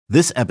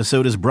This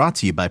episode is brought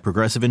to you by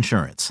Progressive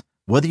Insurance.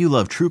 Whether you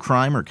love true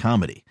crime or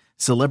comedy,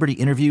 celebrity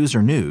interviews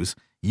or news,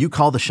 you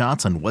call the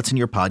shots on what's in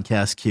your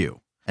podcast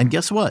queue. And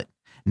guess what?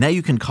 Now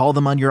you can call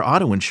them on your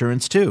auto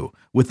insurance too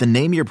with the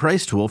Name Your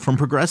Price tool from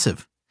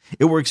Progressive.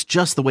 It works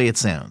just the way it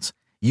sounds.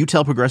 You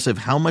tell Progressive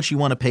how much you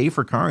want to pay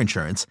for car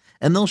insurance,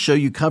 and they'll show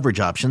you coverage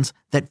options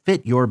that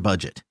fit your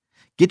budget.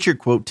 Get your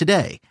quote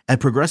today at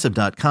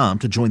Progressive.com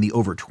to join the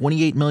over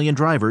 28 million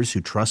drivers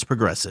who trust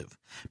Progressive.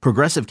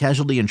 Progressive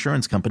Casualty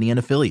Insurance Company and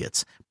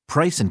Affiliates.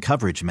 Price and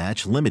coverage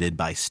match limited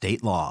by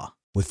state law.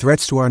 With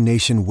threats to our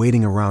nation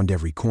waiting around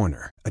every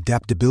corner,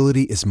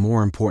 adaptability is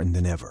more important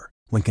than ever.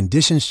 When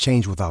conditions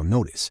change without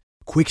notice,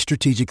 quick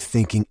strategic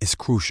thinking is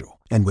crucial.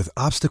 And with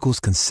obstacles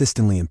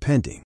consistently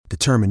impending,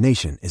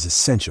 determination is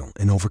essential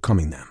in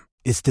overcoming them.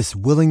 It's this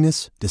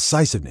willingness,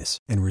 decisiveness,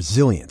 and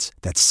resilience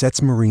that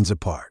sets Marines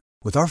apart.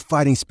 With our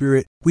fighting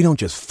spirit, we don't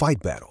just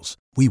fight battles,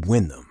 we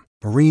win them.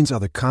 Marines are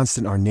the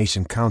constant our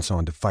nation counts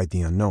on to fight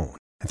the unknown.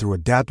 And through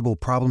adaptable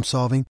problem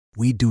solving,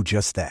 we do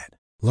just that.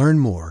 Learn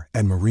more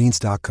at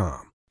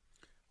marines.com.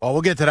 Well,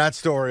 we'll get to that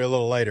story a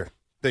little later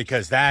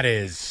because that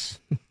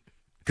is,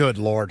 good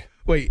Lord.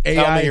 Wait,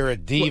 Tell AI? me you're a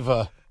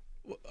diva.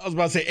 I was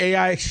about to say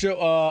AI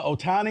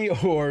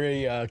Otani or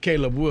a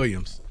Caleb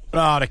Williams?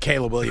 Oh, the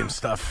Caleb Williams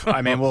stuff.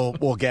 I mean,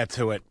 we'll get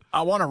to it.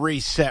 I want to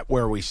reset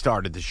where we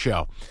started the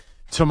show.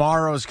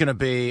 Tomorrow's going to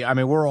be, I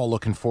mean, we're all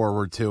looking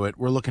forward to it.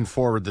 We're looking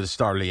forward to the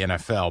start of the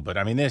NFL. But,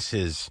 I mean, this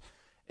is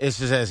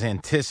as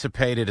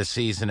anticipated a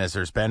season as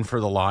there's been for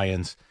the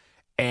Lions.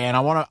 And I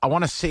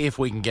want to see if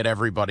we can get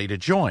everybody to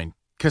join.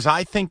 Because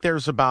I think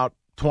there's about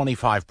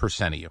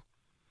 25% of you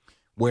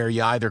where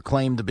you either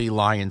claim to be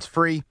Lions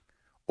free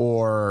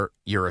or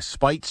you're a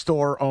spite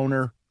store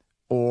owner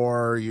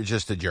or you're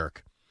just a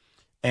jerk.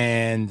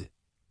 And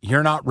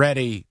you're not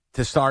ready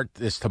to start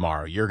this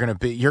tomorrow. You're going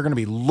to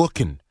be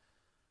looking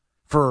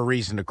for a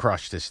reason to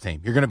crush this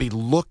team. You're going to be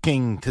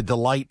looking to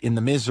delight in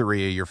the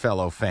misery of your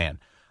fellow fan.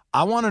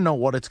 I want to know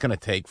what it's going to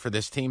take for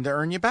this team to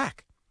earn you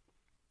back.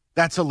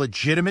 That's a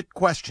legitimate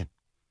question.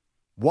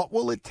 What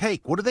will it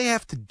take? What do they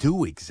have to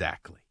do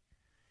exactly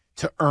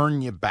to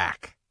earn you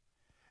back?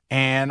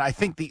 And I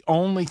think the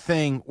only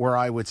thing where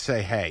I would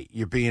say, hey,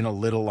 you're being a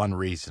little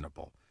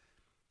unreasonable,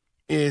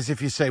 is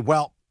if you say,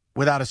 well,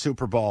 without a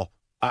Super Bowl,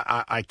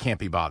 I can't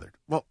be bothered.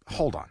 Well,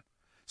 hold on.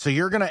 So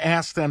you're going to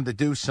ask them to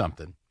do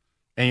something,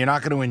 and you're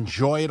not going to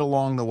enjoy it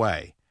along the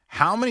way.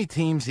 How many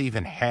teams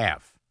even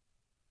have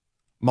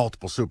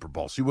multiple Super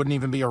Bowls? You wouldn't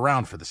even be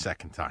around for the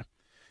second time.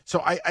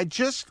 So I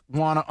just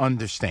want to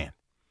understand.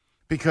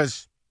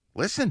 Because,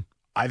 listen,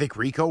 I think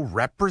Rico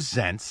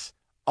represents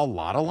a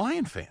lot of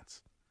Lion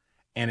fans.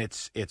 And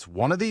it's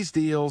one of these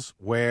deals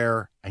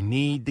where I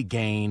need to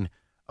gain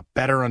a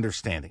better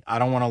understanding. I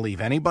don't want to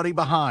leave anybody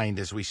behind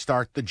as we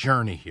start the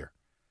journey here.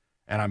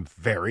 And I'm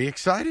very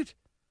excited.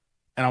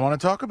 And I want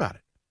to talk about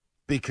it.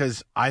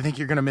 Because I think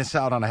you're going to miss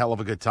out on a hell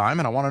of a good time,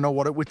 and I want to know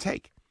what it would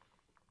take.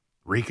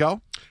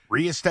 Rico,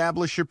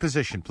 reestablish your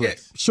position,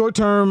 please. Yeah. Short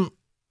term,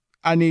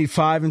 I need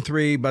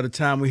 5-3 by the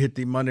time we hit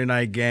the Monday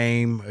night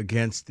game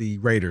against the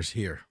Raiders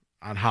here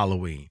on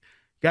Halloween.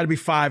 Got to be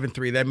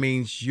 5-3. That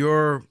means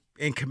you're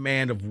in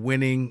command of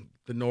winning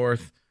the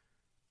North.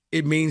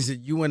 It means that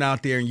you went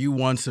out there and you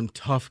won some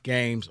tough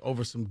games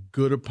over some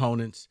good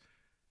opponents.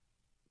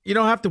 You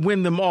don't have to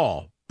win them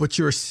all, but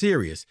you're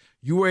serious.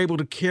 You were able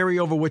to carry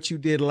over what you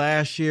did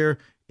last year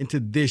into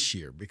this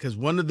year, because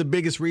one of the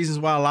biggest reasons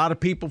why a lot of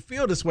people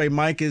feel this way,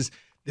 Mike, is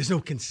there's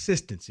no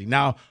consistency.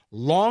 Now,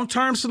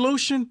 long-term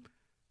solution,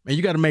 man,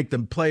 you got to make the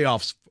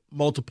playoffs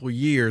multiple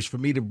years for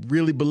me to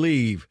really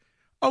believe,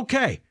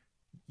 okay,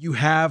 you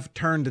have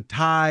turned the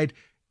tide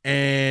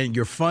and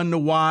you're fun to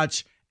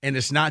watch, and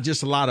it's not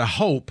just a lot of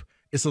hope,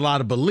 it's a lot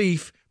of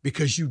belief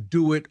because you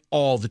do it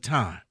all the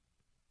time.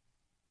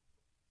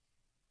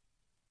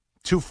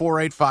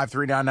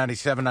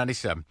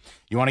 248-539-9797.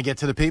 You want to get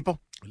to the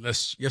people?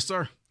 Yes,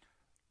 sir.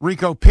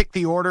 Rico, pick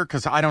the order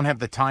because I don't have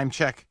the time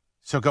check.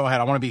 So go ahead.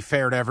 I want to be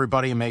fair to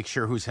everybody and make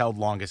sure who's held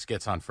longest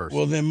gets on first.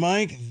 Well, then,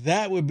 Mike,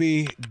 that would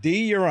be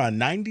D. You're on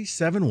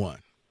 97.1.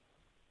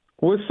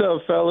 What's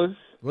up, fellas?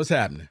 What's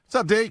happening? What's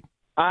up, D?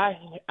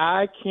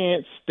 I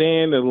can't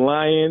stand the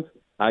Lions.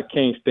 I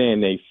can't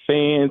stand their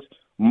fans.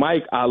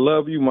 Mike, I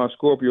love you, my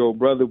Scorpio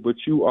brother, but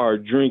you are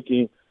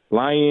drinking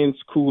Lions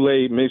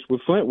Kool-Aid mixed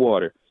with Flint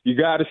water. You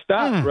got to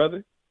stop,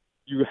 brother.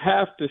 You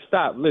have to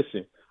stop.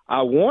 Listen,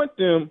 I want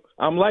them,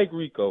 I'm like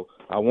Rico,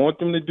 I want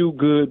them to do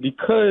good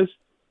because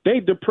they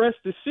depress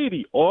the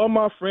city. All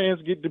my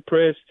friends get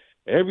depressed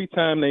every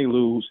time they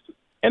lose.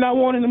 And I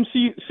wanted them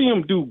to see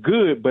them do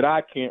good, but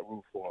I can't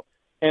root for them.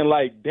 And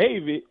like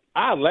David,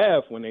 I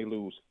laugh when they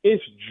lose.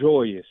 It's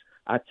joyous.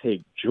 I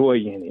take joy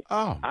in it.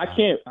 Oh, I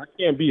can't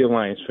be a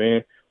Lions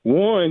fan.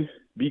 One,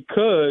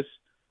 because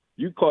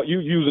you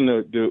using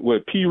the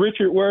what P.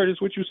 Richard word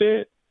is what you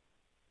said?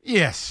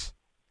 Yes.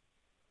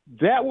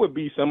 That would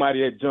be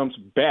somebody that jumps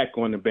back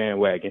on the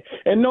bandwagon,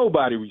 and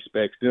nobody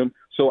respects them.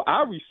 So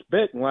I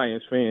respect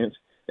Lions fans,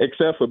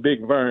 except for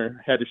Big Vern.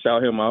 Had to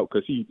shout him out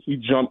because he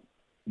jumped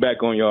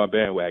back on y'all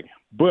bandwagon.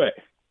 But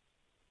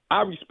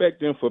I respect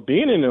them for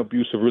being in an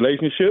abusive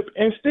relationship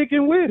and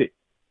sticking with it,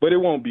 but it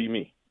won't be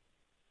me.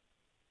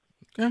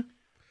 Okay.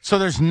 So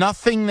there's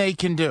nothing they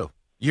can do.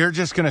 You're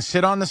just going to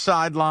sit on the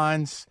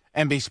sidelines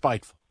and be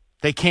spiteful.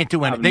 They can't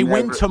do anything. They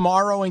win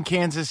tomorrow in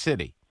Kansas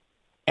City,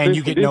 and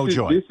you get no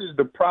joy. This is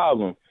the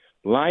problem.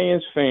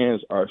 Lions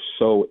fans are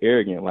so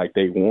arrogant, like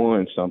they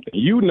won something.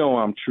 You know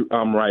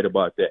I'm right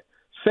about that.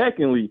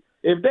 Secondly,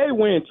 if they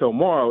win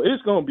tomorrow,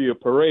 it's going to be a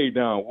parade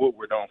down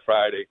Woodward on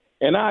Friday,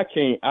 and I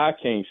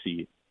can't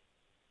see it.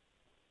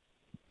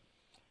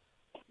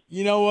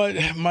 You know what?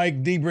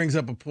 Mike D brings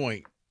up a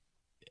point.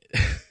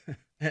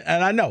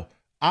 And I know.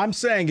 I'm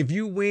saying if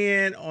you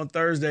win on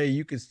Thursday,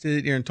 you can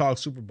sit here and talk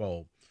Super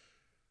Bowl.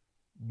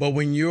 But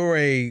when you're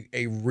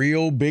a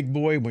real big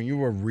boy, when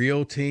you're a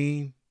real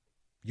team,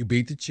 you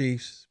beat the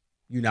Chiefs,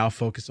 you now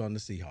focus on the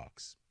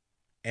Seahawks.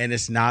 And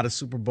it's not a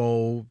Super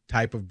Bowl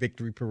type of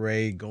victory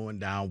parade going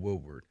down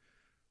Woodward.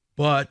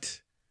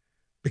 But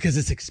because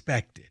it's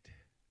expected.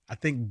 I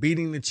think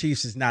beating the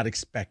Chiefs is not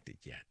expected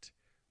yet.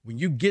 When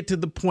you get to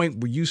the point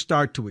where you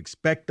start to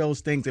expect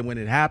those things and when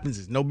it happens,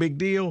 it's no big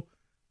deal,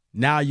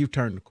 now you've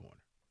turned the corner.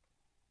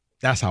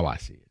 That's how I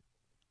see it.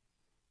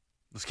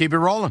 Let's keep it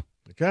rolling.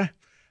 Okay.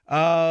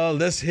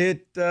 Let's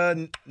hit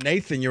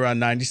Nathan. You're on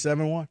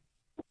 97.1.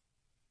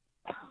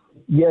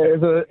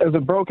 Yeah, as a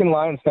broken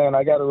Lions fan,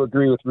 I got to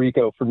agree with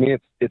Rico. For me,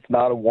 it's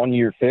not a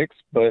one-year fix,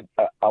 but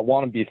I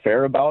want to be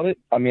fair about it.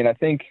 I mean, I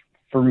think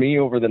for me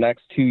over the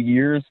next 2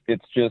 years,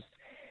 it's just,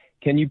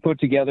 can you put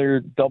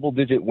together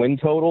double-digit win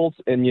totals?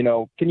 And,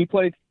 can you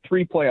play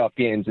 3 playoff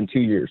games in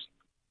 2 years?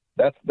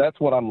 That's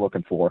what I'm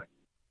looking for.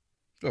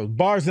 So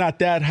bar's not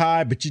that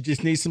high, but you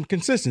just need some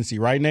consistency,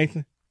 right,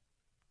 Nathan?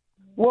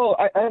 Well,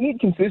 I need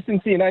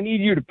consistency, and I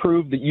need you to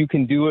prove that you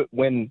can do it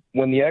when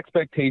the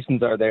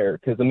expectations are there.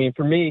 Because, I mean,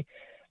 for me,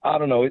 I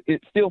don't know.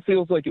 It still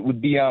feels like it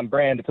would be on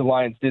brand if the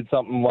Lions did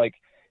something like,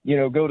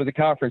 go to the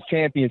conference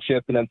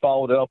championship and then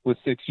followed it up with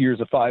 6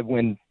 years of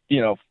 5-win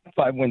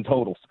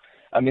totals.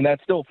 I mean, that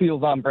still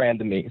feels on brand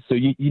to me. So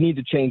you need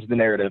to change the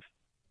narrative.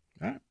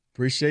 All right.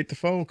 Appreciate the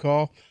phone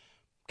call.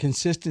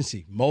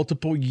 Consistency,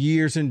 multiple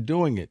years in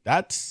doing it.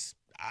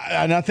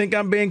 And I think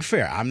I'm being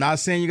fair. I'm not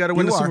saying you got to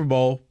win the Super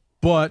Bowl,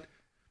 but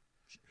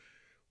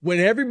when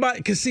everybody,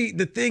 because see,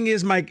 the thing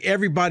is, Mike,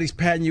 everybody's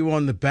patting you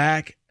on the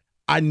back.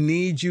 I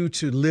need you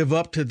to live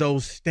up to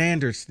those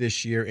standards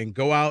this year and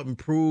go out and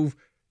prove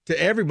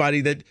to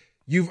everybody that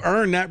you've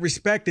earned that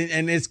respect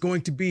and it's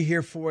going to be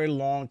here for a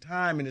long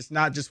time. And it's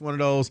not just one of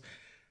those,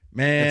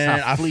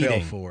 man, I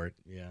fell for it.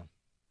 Yeah.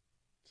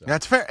 So.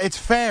 That's fair. It's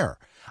fair.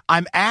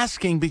 I'm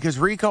asking because,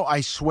 Rico, I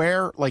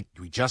swear, like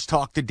we just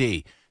talked to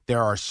D,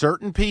 there are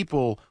certain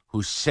people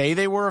who say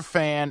they were a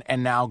fan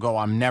and now go,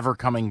 I'm never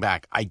coming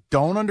back. I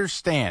don't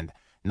understand,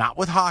 not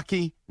with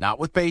hockey, not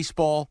with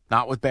baseball,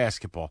 not with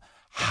basketball,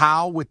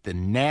 how with the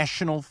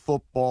National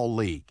Football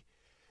League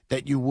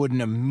that you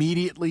wouldn't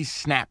immediately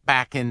snap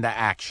back into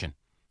action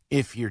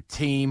if your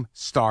team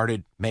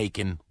started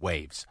making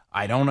waves.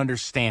 I don't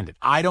understand it.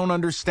 I don't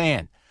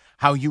understand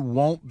how you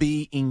won't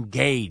be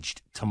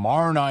engaged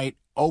tomorrow night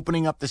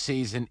opening up the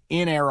season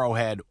in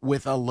Arrowhead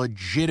with a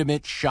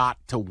legitimate shot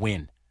to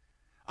win.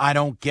 I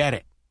don't get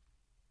it.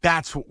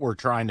 That's what we're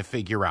trying to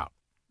figure out.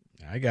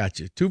 I got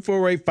you.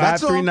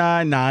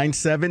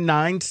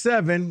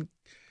 248-539-9797.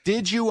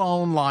 Did you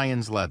own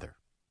Lions leather?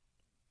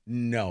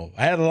 No.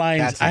 I had a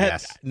Lions.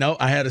 Yes.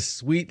 I had a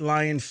sweet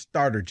Lions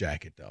starter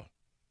jacket, though.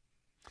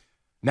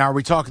 Now, are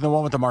we talking the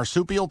one with the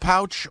marsupial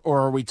pouch,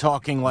 or are we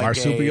talking like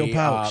marsupial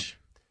pouch?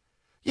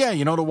 Yeah,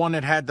 the one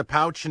that had the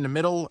pouch in the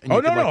middle. And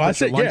no. I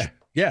said,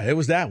 yeah, it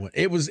was that one.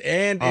 It was,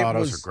 and it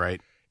those was, are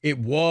great. It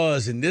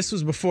was, and this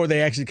was before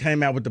they actually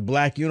came out with the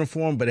black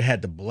uniform, but it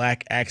had the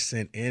black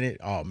accent in it.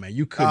 Oh, man,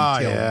 you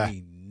couldn't tell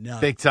me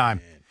nothing. Big time.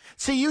 Man.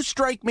 See, you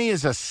strike me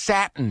as a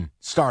satin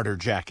starter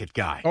jacket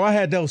guy. Oh, I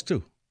had those,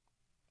 too.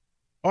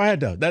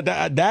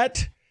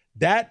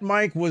 That,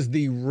 Mike, was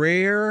the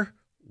rare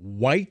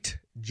white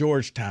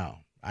Georgetown.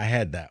 I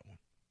had that one.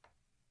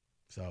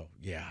 So,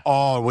 yeah.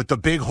 Oh, with the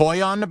big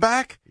Hoya on the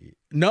back?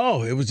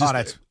 No, it was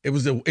just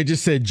it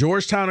just said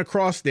Georgetown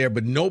across there,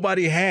 but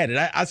nobody had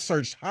it. I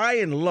searched high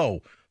and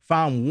low,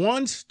 found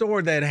one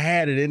store that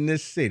had it in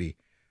this city.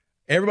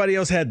 Everybody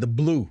else had the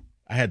blue.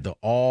 I had the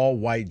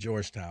all-white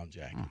Georgetown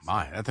jacket. Oh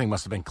my, that thing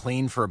must have been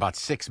clean for about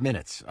 6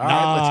 minutes. All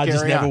right, let's I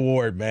just never on.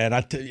 wore it, man.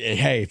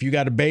 Hey, if you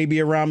got a baby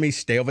around me,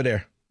 stay over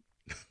there.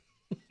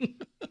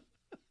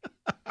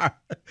 All right,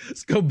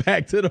 let's go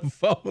back to the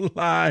phone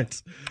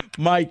lines.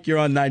 Mike, you're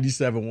on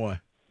 97.1.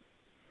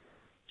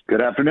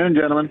 Good afternoon,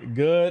 gentlemen.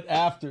 Good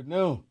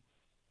afternoon.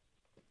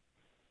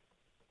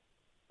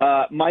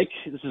 Mike,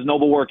 this is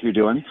noble work you're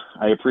doing.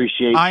 I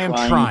appreciate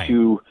trying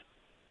to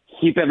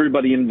keep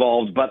everybody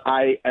involved, but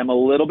I am a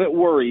little bit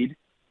worried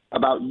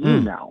about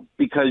you now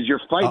because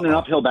you're fighting an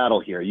uphill battle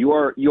here. You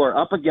are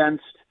up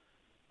against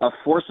a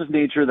force of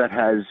nature that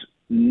has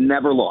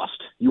never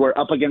lost. You are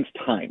up against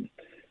time.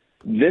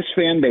 This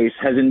fan base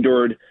has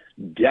endured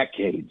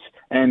decades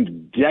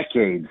and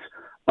decades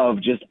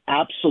of just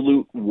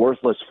absolute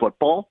worthless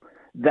football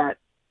that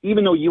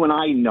even though you and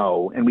I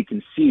know and we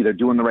can see they're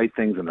doing the right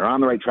things and they're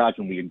on the right track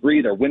and we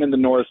agree they're winning the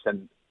North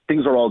and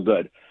things are all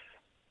good,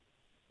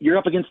 you're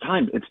up against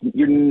time.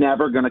 You're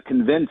never going to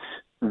convince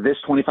this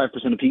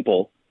 25% of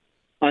people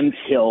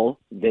until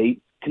they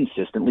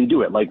consistently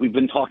do it, like we've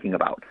been talking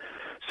about.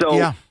 So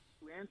to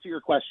answer your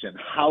question,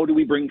 how do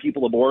we bring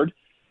people aboard?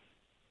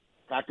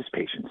 Practice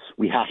patience.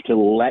 We have to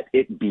let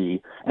it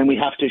be, and we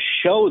have to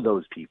show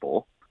those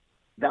people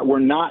that we're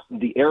not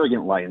the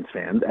arrogant Lions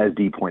fans, as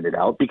Dee pointed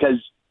out,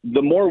 because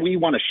the more we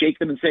want to shake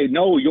them and say,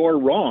 no, you're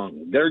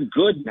wrong, they're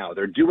good now,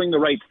 they're doing the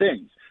right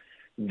things,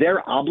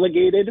 they're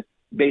obligated,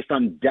 based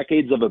on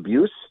decades of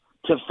abuse,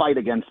 to fight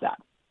against that.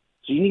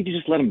 So you need to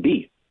just let them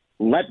be.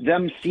 Let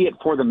them see it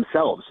for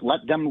themselves.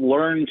 Let them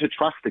learn to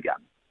trust again.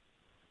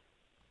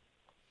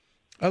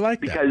 I like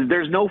that. Because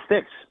there's no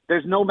fix.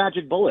 There's no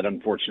magic bullet,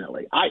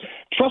 unfortunately.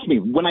 Trust me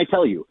when I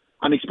tell you,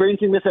 I'm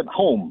experiencing this at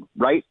home,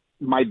 right?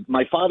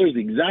 My father's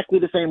exactly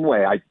the same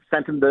way. I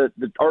sent him the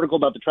article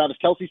about the Travis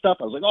Kelce stuff.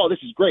 I was like, oh, this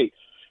is great.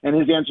 And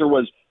his answer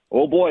was,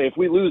 oh, boy, if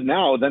we lose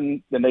now,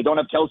 then they don't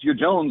have Kelce or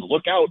Jones.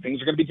 Look out.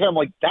 Things are going to be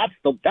terrible. I'm like, that's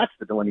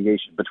the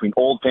delineation between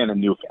old fan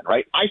and new fan,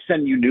 right? I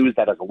send you news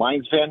that as a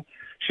Lions fan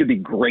should be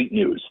great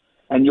news.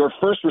 And your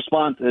first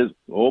response is,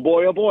 oh,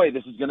 boy,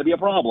 this is going to be a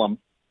problem.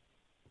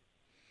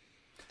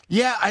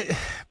 Yeah,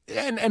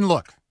 and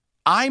look,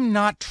 I'm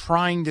not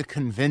trying to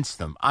convince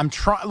them.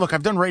 Look,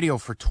 I've done radio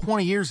for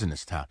 20 years in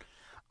this town.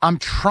 I'm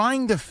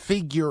trying to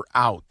figure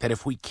out that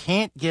if we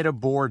can't get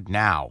aboard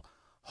now,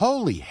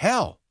 holy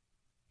hell,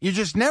 you're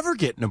just never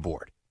getting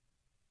aboard.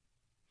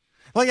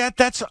 Like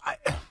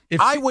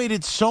I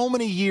waited so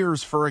many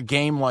years for a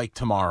game like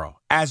tomorrow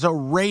as a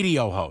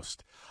radio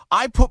host.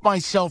 I put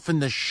myself in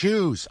the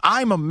shoes.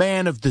 I'm a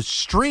man of the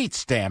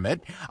streets, damn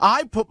it.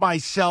 I put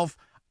myself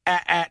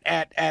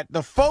at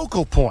the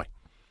focal point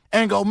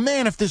and go,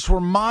 man, if this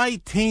were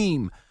my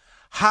team,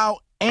 how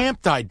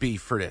amped I'd be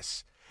for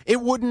this.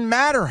 It wouldn't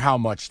matter how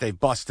much they've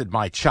busted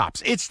my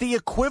chops. It's the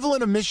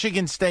equivalent of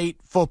Michigan State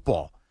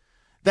football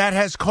that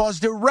has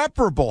caused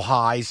irreparable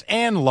highs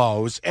and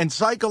lows and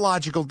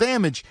psychological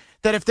damage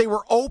that if they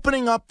were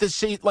opening up the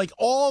seat like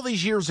all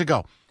these years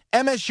ago,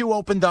 MSU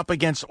opened up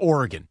against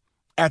Oregon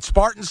at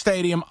Spartan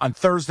Stadium on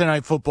Thursday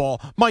Night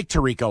Football, Mike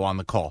Tirico on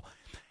the call.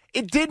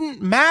 It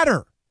didn't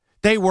matter.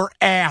 They were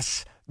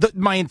ass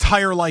my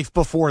entire life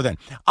before then.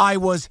 I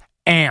was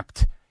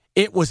amped.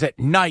 It was at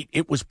night.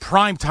 It was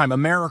primetime.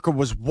 America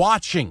was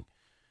watching.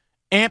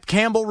 Amp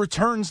Campbell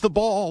returns the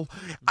ball.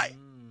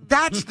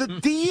 That's the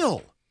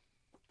deal.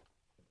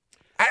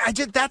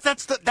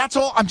 That's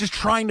all. I'm just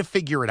trying to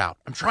figure it out.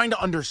 I'm trying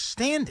to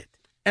understand it.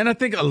 And I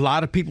think a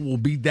lot of people will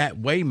be that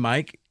way,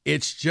 Mike.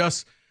 It's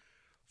just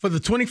for the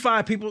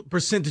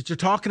 25% that you're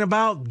talking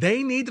about,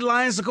 they need the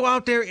Lions to go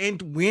out there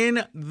and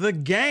win the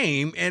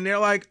game. And they're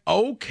like,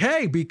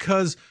 okay,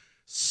 because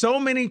so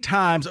many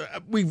times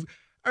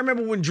I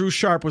remember when Drew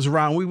Sharp was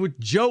around, we would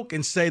joke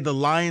and say the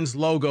Lions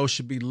logo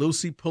should be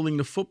Lucy pulling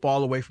the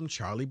football away from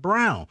Charlie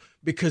Brown,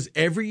 because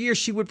every year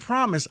she would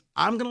promise,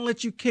 I'm going to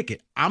let you kick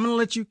it. I'm going to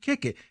let you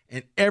kick it.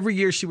 And every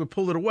year she would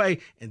pull it away.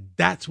 And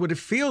that's what it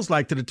feels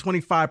like to the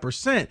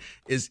 25%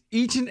 is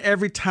each and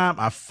every time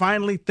I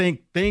finally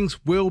think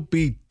things will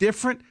be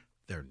different,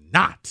 they're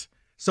not.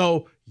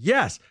 So,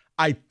 yes,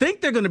 I think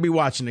they're going to be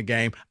watching the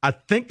game. I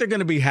think they're going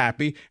to be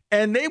happy.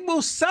 And they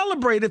will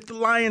celebrate if the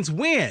Lions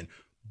win.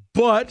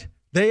 But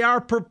they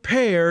are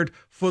prepared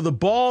for the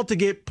ball to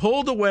get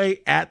pulled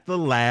away at the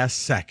last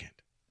second.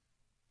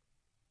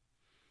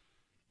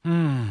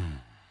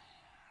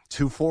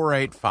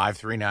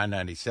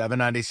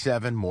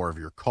 248-539-9797. More of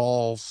your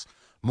calls,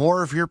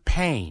 more of your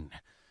pain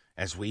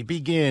as we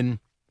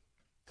begin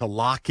to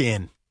lock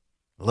in.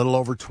 A little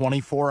over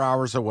 24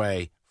 hours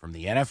away from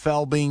the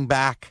NFL being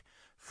back,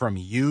 from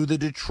you, the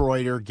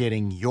Detroiter,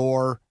 getting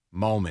your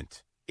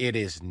moment. It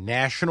is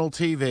national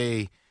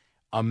TV,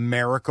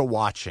 America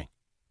watching.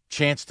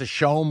 Chance to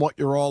show them what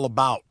you're all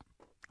about.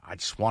 I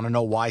just want to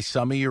know why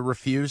some of you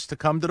refuse to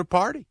come to the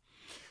party.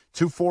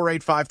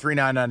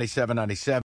 248-539-9797.